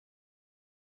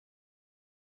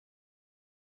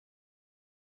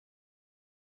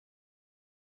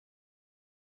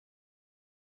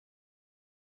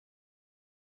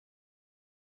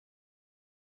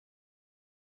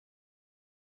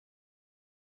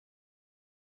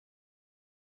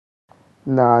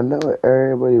Nah, I know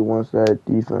everybody wants that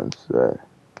defense that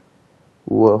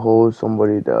will hold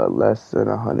somebody to less than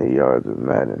 100 yards in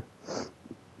Madden.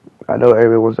 I know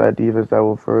everybody wants that defense that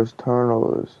will first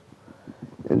turnovers.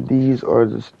 And these are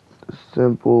just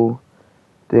simple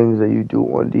things that you do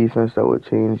on defense that would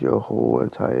change your whole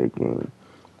entire game.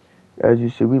 As you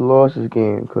see, we lost this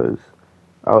game because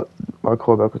our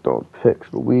quarterback was throwing picks,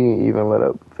 but we didn't even let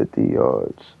up 50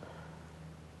 yards.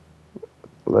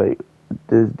 Like,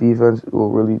 this defense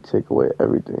will really take away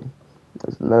everything.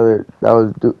 That's another. That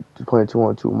was playing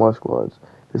 2-on-2 must squads.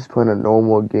 This is playing a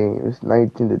normal game. It's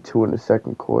 19-2 in the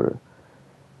second quarter.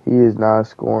 He is not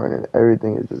scoring, and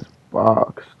everything is just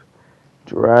boxed.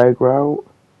 Drag route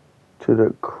to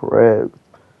the crib.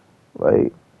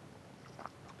 Like,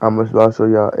 I'm gonna show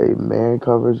y'all a man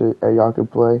coverage that y'all can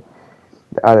play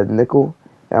out of nickel.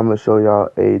 And I'm gonna show y'all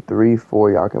a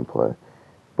 3-4 y'all can play.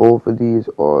 Both of these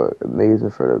are amazing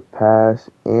for the pass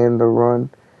and the run.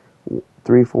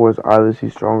 3-4 is obviously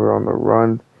stronger on the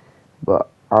run, but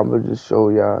I'm gonna just show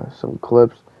y'all some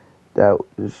clips that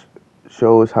just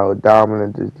shows how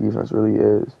dominant this defense really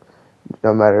is.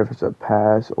 No matter if it's a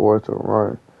pass or it's a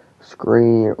run,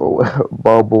 screen or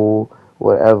bubble,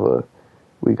 whatever,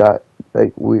 we got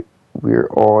like we're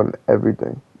on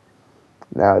everything.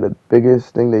 Now the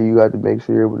biggest thing that you got to make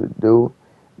sure you're able to do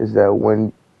is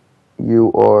that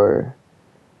you are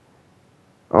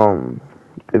um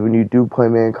when you do play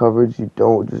man coverage, you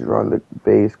don't just run the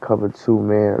base cover 2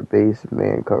 man or base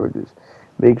man coverages.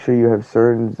 Make sure you have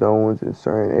certain zones in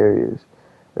certain areas.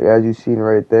 Like as you seen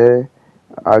right there,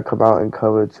 I come out and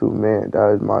cover 2 man. That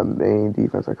is my main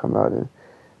defense I come out in.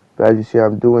 But as you see,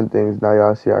 I'm doing things. Now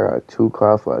y'all see I got 2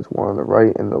 cloud flats, one on the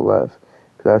right and the left.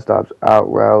 Cause that stops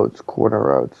out routes, corner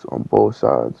routes on both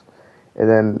sides. And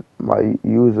then my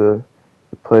user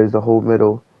plays the whole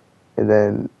middle, and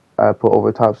then I put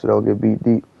over top so they don't get beat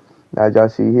deep. Now as y'all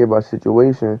see here by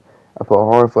situation, I put a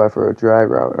hard flat for a drag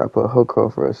route, and I put a hook curl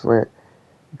for a slant.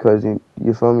 Because you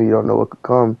feel me, you don't know what could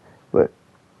come, but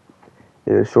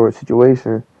in a short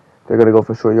situation, they're gonna go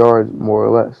for short yards more or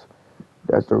less.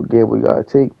 That's the gamble you gotta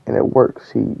take, and it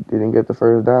works. He didn't get the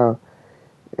first down,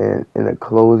 and in a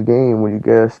close game, when you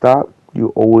get a stop, you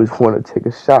always want to take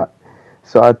a shot.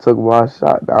 So I took my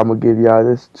shot. Now I'm gonna give y'all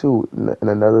this too in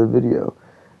another video.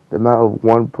 The amount of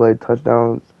one play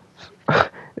touchdowns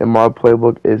in my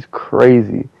playbook is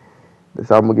crazy.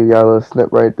 So I'm gonna give y'all a little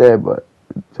snip right there, but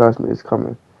trust me, it's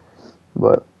coming.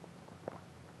 But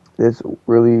this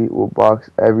really will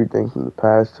box everything from the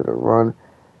pass to the run.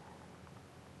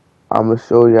 I'm gonna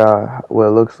show y'all what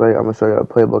it looks like. I'm gonna show y'all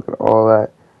the playbook and all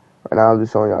that. Right now, I'm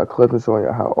just showing y'all a clip and showing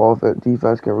y'all how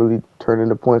defense can really turn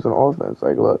into points on offense.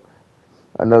 Like, look,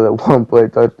 another one play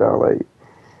touchdown. Like,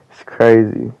 it's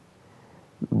crazy.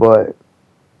 But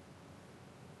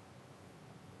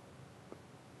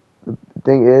the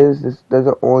thing is, this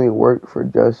doesn't only work for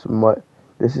just mud.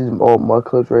 This is all mud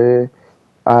clips right here.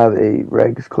 I have a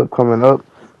regs clip coming up,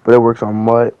 but it works on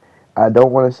mud. I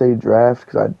don't want to say draft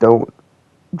because I don't.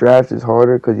 Draft is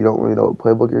harder because you don't really know what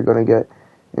playbook you're gonna get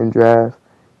in draft.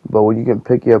 But when you can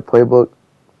pick your playbook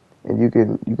and you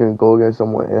can go against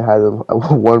someone and have them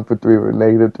 1 for 3 for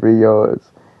 -3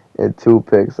 yards and 2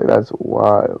 picks, like that's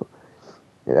wild.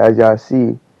 And as y'all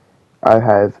see, I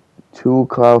have 2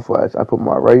 cloud flats. I put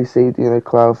my right safety in a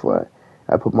cloud flat.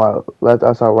 I put my left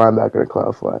outside linebacker in a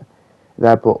cloud flat. And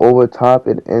I put over top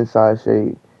and inside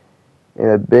shade. And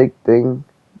a big thing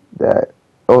that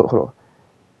hold on.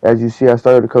 As you see, I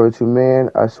started to cover 2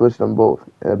 man. I switched them both.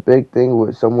 And a big thing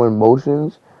with someone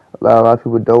motions, a lot of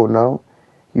people don't know,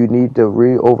 you need to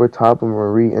over top them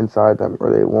or inside them, or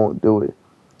they won't do it.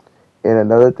 And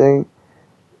another thing,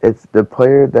 it's the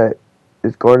player that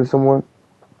is guarding someone.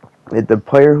 If the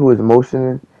player who is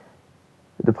motioning,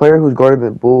 the player who's guarding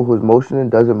the bull who's motioning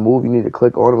doesn't move, you need to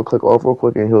click on him and click off real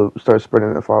quick, and he'll start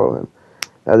sprinting and follow him.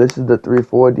 Now this is the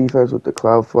 3-4 defense with the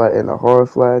cloud flat and the hard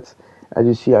flats. As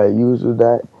you see, I used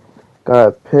that.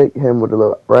 Gotta pick him with a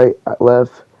little right,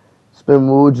 left, spin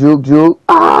move, juke, juke.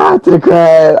 To the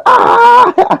crowd.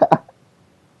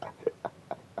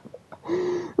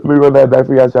 Let me run that back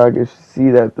for y'all so I can see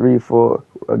that 3-4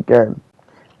 again.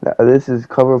 Now this is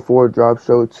cover 4 drop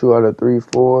show 2 out of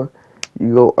 3-4.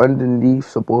 You go underneath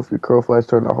so both your curl flats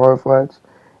turn to hard flats,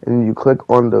 and then you click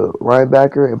on the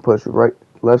linebacker and push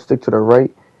left stick to the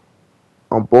right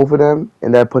on both of them,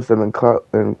 and that puts them in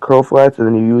curl flats, and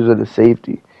then you use it as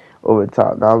safety over the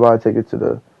top. Now I'm about to take it to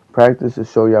the practice to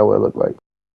show y'all what it looked like.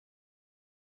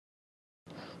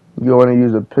 You want to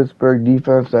use a Pittsburgh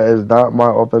defense. That is not my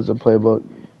offensive playbook,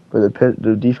 but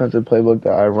the defensive playbook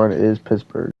that I run is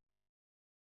Pittsburgh.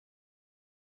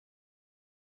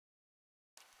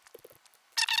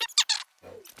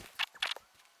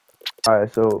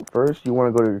 Alright, so first you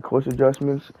want to go to your course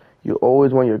adjustments. You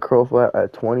always want your curl flat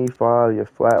at 25, your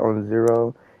flat on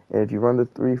 0, and if you run the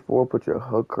 3-4, put your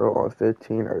hook curl on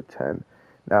 15 or 10.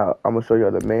 Now, I'm going to show you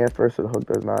the man first, so the hook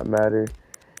does not matter.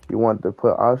 You want to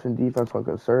put option defense on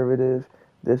conservative,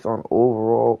 this on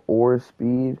overall or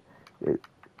speed.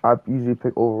 I usually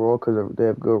pick overall because they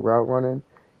have good route running,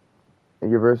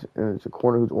 and and it's a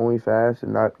corner who's only fast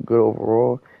and not good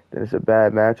overall, then it's a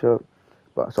bad matchup.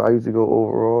 But so I usually go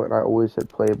overall, and I always said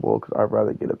play ball because I'd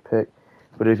rather get a pick.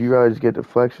 But if you rather just get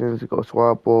deflections, go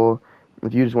swap ball.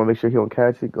 If you just want to make sure he don't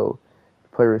catch it, go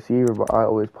play receiver. But I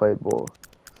always play ball.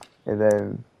 And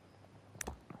then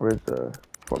where's the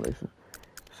formation?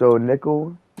 So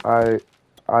nickel, I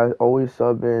always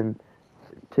sub in,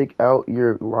 take out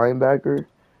your linebacker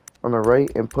on the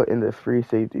right and put in the free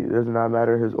safety. It does not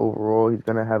matter his overall. He's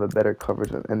gonna have a better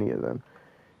coverage than any of them.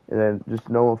 And then just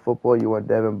know in football, you want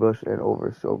Devin Bush and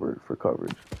over Silver for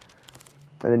coverage.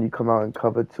 And then you come out and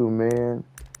cover 2-man.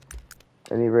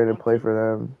 Any ready to play for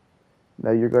them.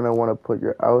 Now you're gonna want to put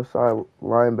your outside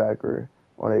linebacker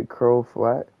on a curl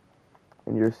flat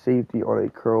and your safety on a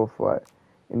curl flat.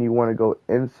 And you want to go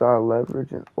inside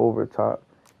leverage and over top.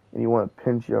 And you want to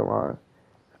pinch your line.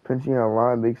 Pinching your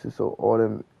line makes it so all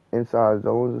them inside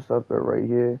zones and stuff are right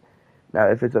here. Now,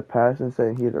 if it's a passing set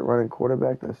and he's a running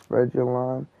quarterback, then spread your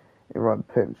line and run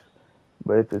pinch.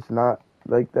 But if it's not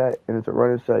like that and it's a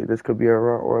running set, this could be a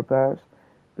run or a pass,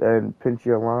 then pinch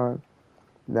your line.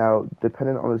 Now,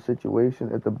 depending on the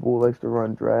situation, if the bull likes to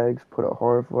run drags, put a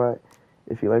hard flat.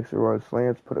 If he likes to run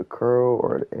slants, put a curl,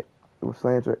 or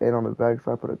slants are in on the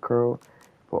backside, put a curl.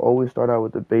 But always start out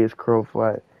with the base curl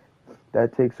flat.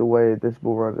 That takes away if this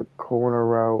bull runs a corner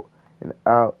route, an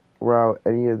out route,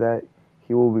 any of that,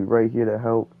 he will be right here to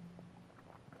help.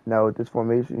 Now with this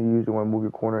formation, you usually want to move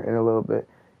your corner in a little bit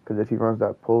because if he runs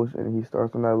that post and he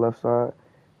starts on that left side,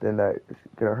 then that's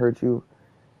gonna hurt you.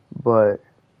 But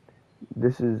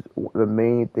this is the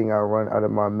main thing I run out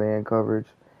of my man coverage.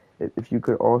 If you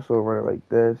could also run it like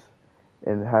this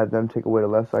and have them take away the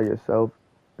left side yourself,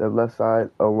 the left side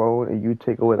alone, and you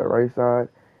take away the right side,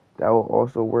 that will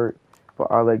also work.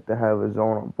 But I like to have a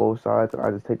zone on both sides, and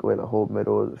I just take away the whole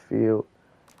middle of the field.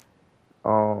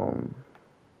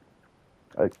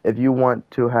 Like if you want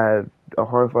to have a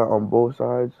hard flat on both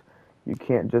sides, you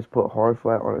can't just put hard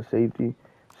flat on a safety.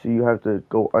 So you have to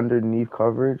go underneath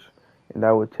coverage, and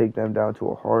that would take them down to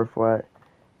a hard flat.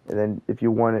 And then if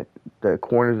you want the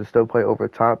corners to still play over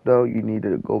top, though, you need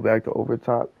to go back to over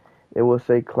top. It will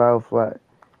say cloud flat,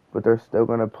 but they're still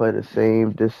going to play the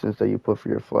same distance that you put for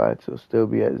your flats. It'll still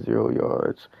be at 0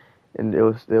 yards, and it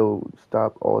will still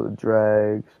stop all the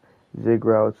drags, zig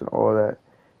routes, and all that.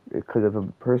 Because if a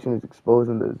person is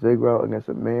exposing the zig route against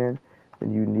a man,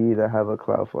 then you need to have a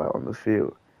cloud flat on the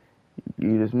field.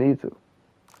 You just need to.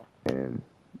 And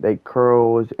they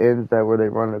curls, ends that where they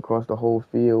run across the whole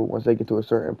field. Once they get to a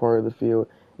certain part of the field,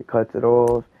 it cuts it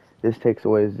off. This takes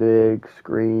away zigs,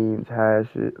 screens,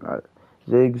 hashes,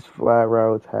 zigs, flat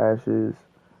routes, hashes.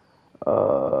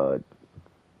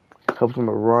 Helps them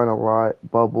to run a lot,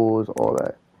 bubbles, all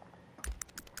that.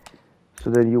 So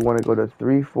then you want to go to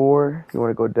 3-4. You want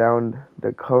to go down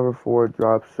the cover 4,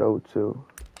 drop show 2.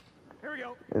 Here we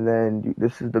go. And then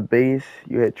this is the base.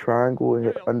 You hit triangle,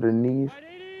 hit underneath.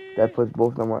 That puts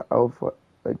both of them on alpha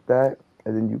like that.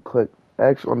 And then you click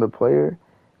X on the player,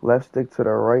 left stick to the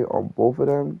right on both of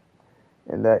them.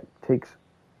 And that takes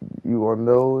you on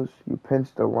those. You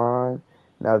pinch the line.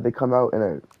 Now if they come out in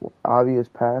an obvious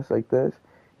pass like this,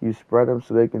 you spread them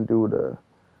so they can do the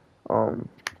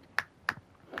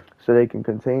so they can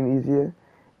contain easier,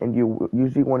 and you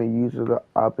usually want to use the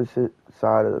opposite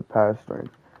side of the pass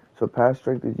strength. So pass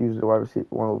strength is usually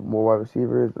one of more wide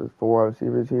receivers. There's 4 wide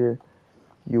receivers here.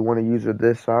 You want to use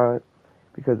this side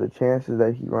because the chances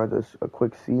that he runs a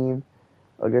quick seam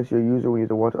against your user when you have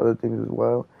to watch other things as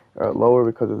well are lower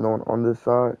because there's no one on this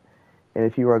side. And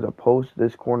if he runs a post,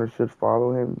 this corner should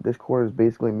follow him. This corner is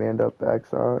basically manned up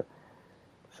backside.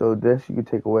 So this, you can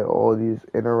take away all these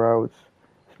inner routes,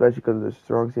 especially because of the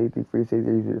strong safety, free safety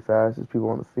are usually the fastest people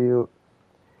on the field.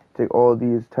 Take all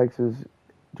these Texas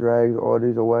drags, all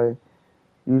these away.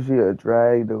 Usually a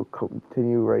drag, they'll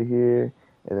continue right here,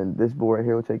 and then this bull right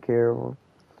here will take care of them.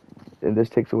 And this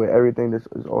takes away everything. This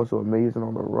is also amazing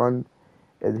on the run.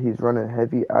 As he's running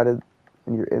heavy and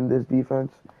you're in this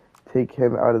defense, take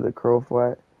him out of the curl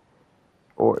flat.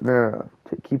 Or, no.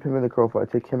 Keep him in the curl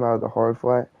flat. Take him out of the hard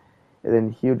flat. And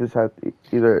then he'll just have to,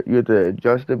 either you have to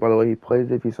adjust it by the way he plays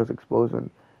it if he starts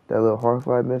exposing that little hard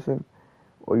flat missing,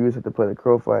 or you just have to play the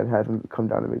curl flat and have him come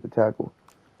down and make the tackle.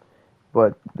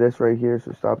 But this right here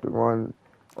should stop the run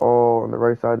all on the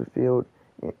right side of the field.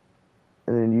 And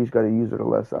and then you just got to use it the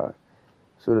left side.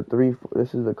 So the three,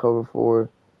 this is the cover four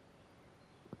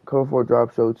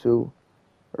drop show two,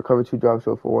 or cover two drop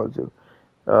show for 1-2.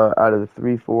 Out of the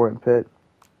 3-4 and pit.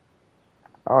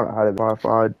 I don't know how to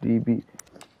modify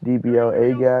DBL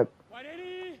A gap,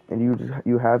 and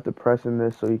you have to press in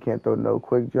this so you can't throw no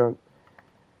quick jump.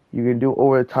 You can do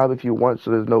over the top if you want,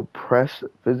 so there's no press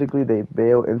physically. They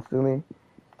bail instantly,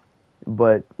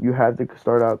 but you have to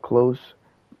start out close.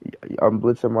 I'm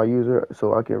blitzing my user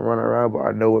so I can run around, but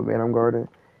I know what man I'm guarding,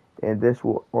 and this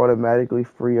will automatically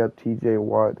free up TJ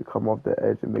Watt to come off the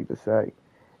edge and make the sack.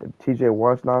 If TJ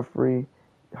Watt's not free,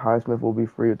 Highsmith will be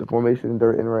free. With the formation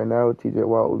they're in right now, TJ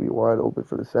Watt will be wide open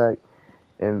for the sack.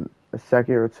 In a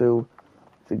second or two,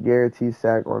 it's a guaranteed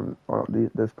sack on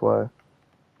this play.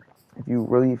 If you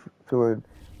really feeling,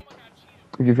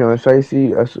 if you're feeling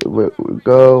shicey, that's where we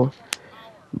go.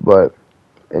 But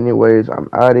anyways, I'm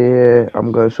out of here.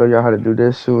 I'm gonna show y'all how to do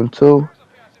this soon too.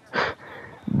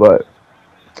 But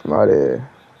I'm out of here.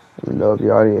 Let me know if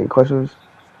y'all need any questions.